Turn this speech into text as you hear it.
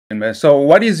So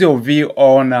what is your view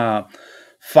on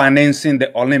financing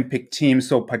the Olympic team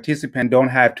so participants don't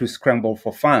have to scramble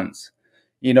for funds?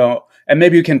 And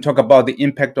maybe you can talk about the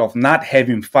impact of not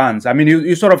having funds. I mean,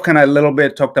 you sort of kind of a little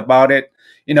bit talked about it.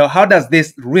 How does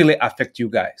this really affect you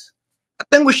guys? I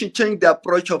think we should change the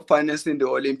approach of financing the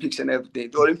Olympics and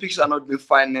everything. The Olympics are not being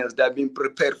financed; they're being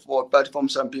prepared for.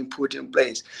 Platforms are being put in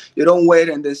place. You don't wait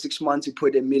and then 6 months you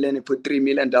put $1 million, you put $3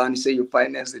 million down, you say you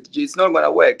finance it. It's not going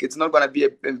to work. It's not going to be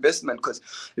an investment, because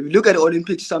if you look at the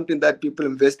Olympics, something that people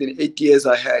invest in 8 years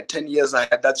ahead, 10 years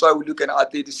ahead. That's why we look at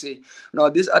athletes to say, no,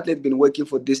 this athlete been working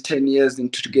for this 10 years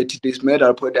to get to this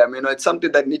medal podium. It's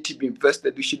something that needs to be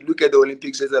invested. We should look at the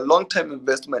Olympics as a long-term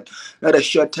investment, not a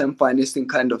short-term financing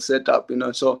kind of setup.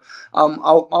 So I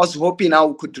was hoping I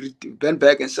could bend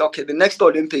back and say, okay, the next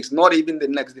Olympics, not even the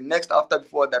next after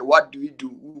before that, what do we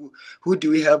do? Who do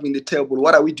we have in the table?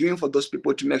 What are we doing for those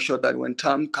people to make sure that when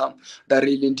time comes, they're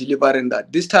really delivering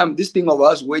that? This time, this thing of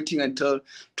us waiting until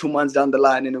 2 months down the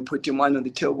line and putting money on the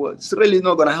table, it's really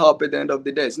not going to help at the end of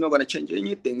the day. It's not going to change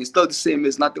anything. It's still the same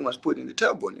as nothing was put in the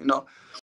table.